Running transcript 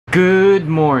Good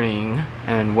morning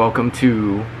and welcome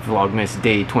to Vlogmas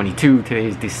Day 22. Today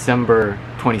is December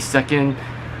 22nd.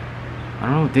 I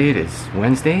don't know what day it is.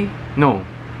 Wednesday? No,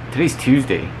 today's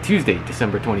Tuesday. Tuesday,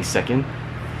 December 22nd.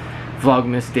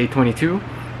 Vlogmas Day 22.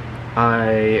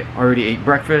 I already ate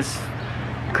breakfast.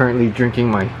 Currently drinking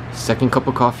my second cup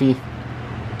of coffee.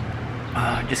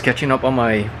 Just catching up on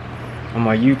my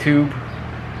YouTube.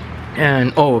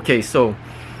 And okay, so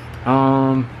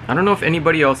I don't know if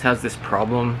anybody else has this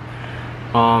problem.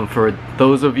 For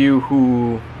those of you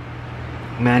who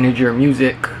manage your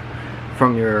music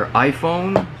from your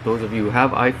iPhone, those of you who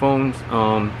have iPhones,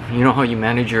 you know how you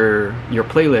manage your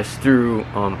playlist through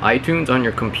iTunes on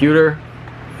your computer.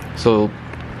 So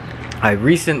I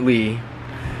recently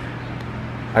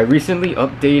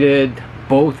updated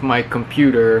both my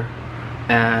computer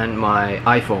and my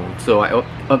iPhone. So I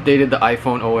updated the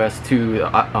iPhone OS to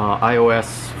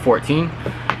iOS 14,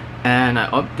 and I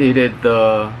updated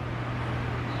the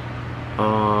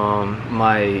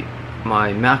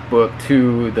my MacBook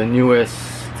to the newest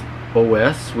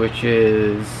OS, which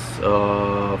is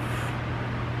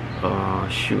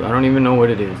shoot, I don't even know what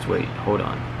it is. Wait, hold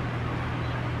on.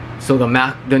 So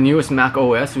the newest Mac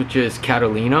OS, which is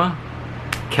Catalina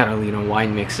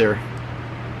wine mixer.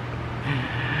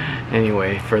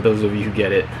 Anyway, for those of you who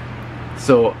get it.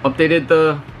 So updated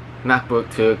the MacBook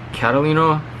to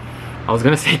Catalina. I was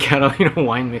gonna say Catalina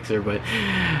wine mixer, but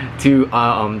to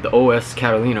the OS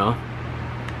Catalina.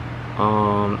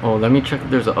 Oh, let me check if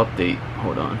there's an update.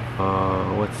 Hold on.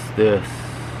 What's this?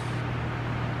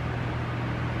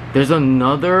 There's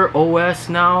another OS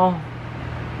now.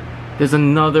 There's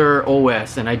another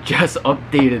OS, and I just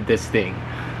updated this thing.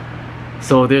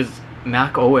 So there's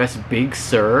Mac OS Big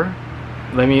Sur.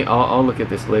 I'll look at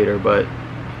this later, but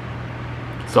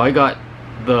so I got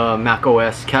the Mac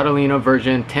OS Catalina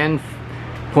version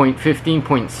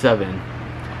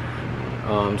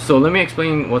 10.15.7. So let me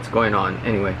explain what's going on.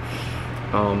 Anyway,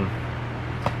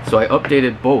 so I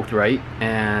updated both, right?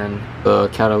 And the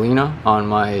Catalina on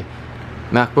my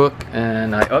MacBook,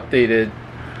 and I updated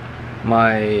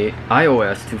my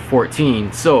iOS to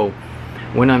 14. So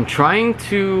when I'm trying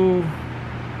to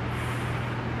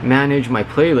manage my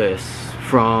playlists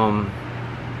from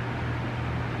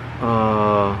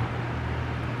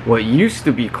what used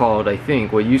to be called,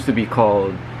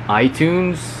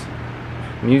 iTunes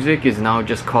Music, is now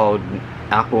just called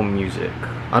Apple Music.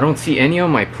 I don't see any of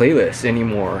my playlists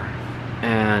anymore,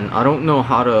 and I don't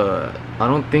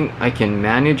think I can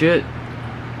manage it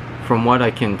from what I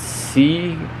can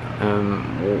see.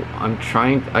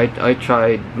 I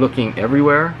tried looking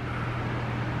everywhere.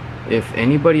 If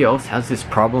anybody else has this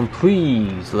problem,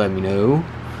 please let me know.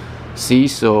 See,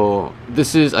 so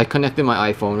this is, I connected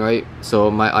my iPhone, right? So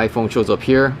my iPhone shows up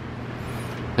here,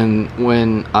 and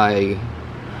when I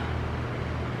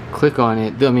click on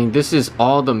it, I mean, this is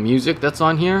all the music that's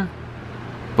on here,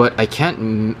 but I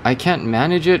can't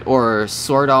manage it or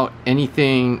sort out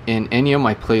anything in any of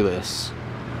my playlists.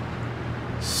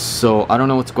 So I don't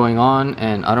know what's going on,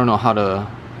 and I don't know how to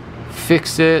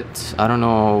fix it. I don't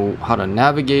know how to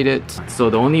navigate it. So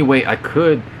the only way I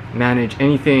could manage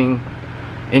any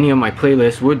of my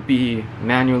playlists would be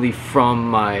manually from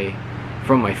my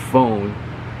phone,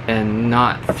 and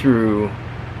not through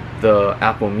the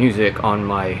Apple Music on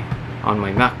my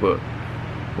MacBook,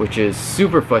 which is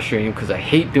super frustrating because I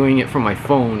hate doing it from my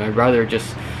phone. I'd rather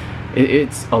just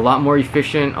it's a lot more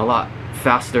efficient, a lot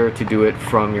faster to do it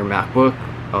from your MacBook.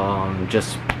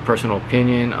 Just personal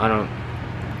opinion. I don't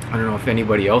know if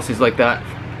anybody else is like that.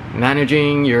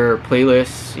 Managing your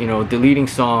playlists, you know, deleting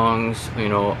songs, you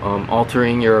know,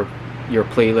 altering your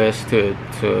playlist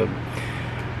to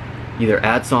either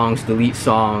add songs, delete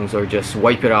songs, or just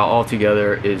wipe it out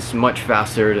altogether is much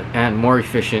faster and more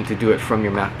efficient to do it from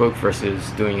your MacBook versus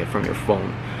doing it from your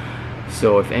phone.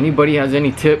 So if anybody has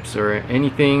any tips or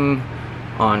anything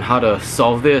on how to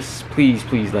solve this, please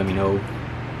let me know,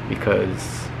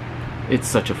 because it's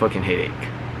such a fucking headache.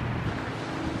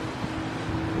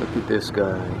 Look at this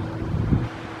guy.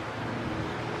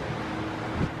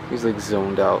 He's like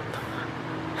zoned out.